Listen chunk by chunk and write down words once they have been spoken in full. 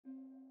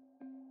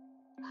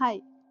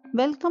Hi,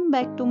 welcome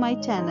back to my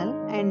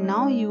channel and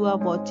now you are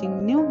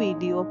watching new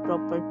video of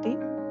property.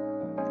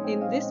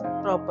 In this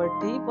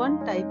property,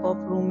 one type of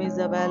room is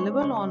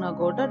available on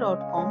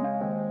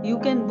agoda.com. You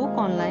can book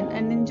online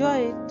and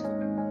enjoy it.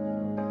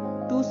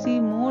 To see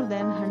more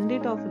than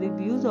 100 of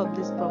reviews of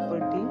this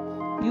property,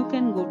 you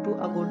can go to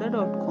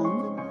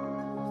agoda.com.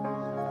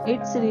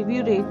 Its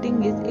review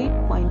rating is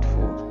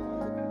 8.4.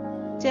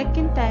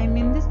 Check-in time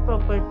in this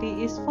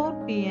property is 4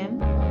 p.m.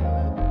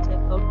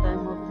 Check-out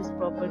time of this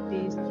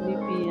property is 3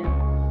 p.m.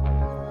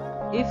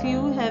 If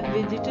you have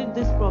visited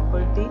this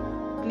property,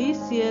 please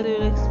share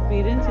your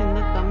experience in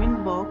the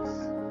comment box.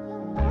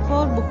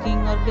 For booking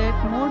or get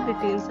more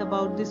details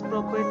about this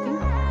property,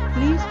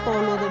 please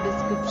follow the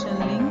description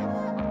link.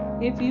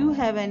 If you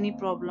have any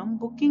problem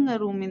booking a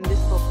room in this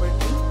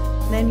property,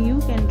 then you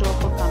can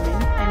drop a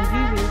comment and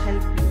we will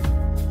help you.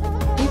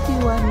 If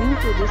you are new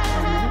to this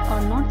channel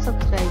or not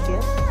subscribed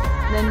yet,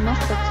 then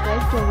must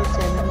subscribe to our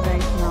channel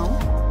right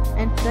now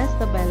and press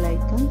the bell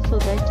icon so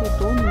that you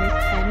don't miss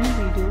any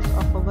videos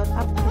of our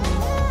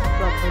upcoming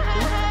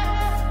property.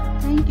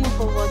 Thank you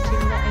for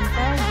watching the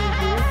entire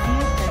video.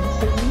 Dear friends,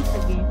 we'll meet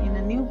again in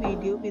a new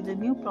video with a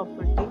new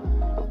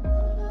property.